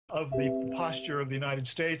of the posture of the United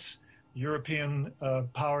States, European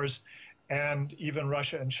powers, and even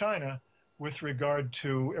Russia and China with regard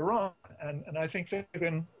to Iran. And I think they've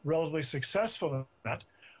been relatively successful in that.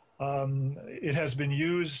 It has been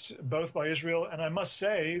used both by Israel and, I must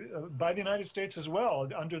say, by the United States as well.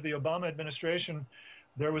 Under the Obama administration,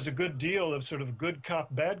 there was a good deal of sort of good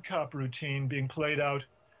cop, bad cop routine being played out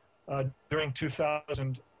during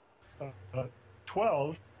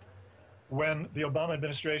 2012, when the Obama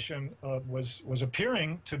administration was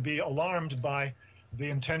appearing to be alarmed by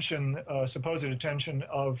the supposed intention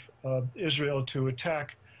of Israel to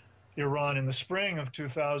attack Iran in the spring of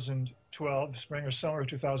 2012, spring or summer of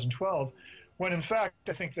 2012, when in fact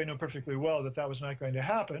I think they knew perfectly well that that was not going to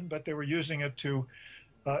happen, but they were using it to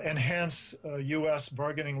enhance U.S.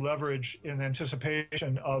 bargaining leverage in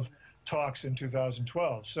anticipation of talks in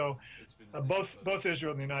 2012. So both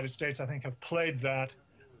Israel and the United States, I think, have played that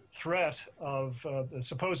threat of the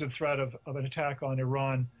supposed threat of an attack on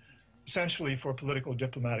Iran essentially for political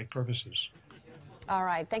diplomatic purposes. All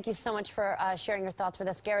right. Thank you so much for sharing your thoughts with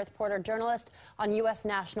us. Gareth Porter, journalist on U.S.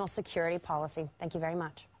 national security policy. Thank you very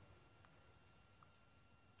much.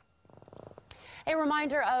 A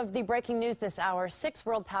reminder of the breaking news this hour. 6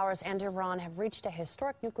 world powers and Iran have reached a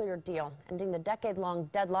historic nuclear deal, ending the decade-long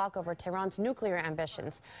deadlock over Tehran's nuclear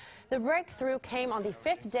ambitions. The breakthrough came on the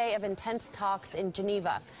 5th day of intense talks in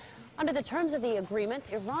Geneva. Under the terms of the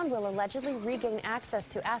agreement, Iran will allegedly regain access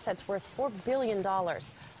to assets worth $4 billion.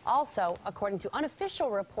 Also, according to unofficial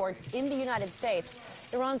reports in the United States,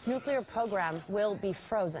 Iran's nuclear program will be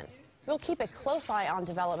frozen. We'll keep a close eye on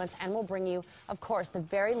developments and we'll bring you, of course, the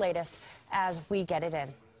very latest as we get it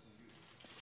in.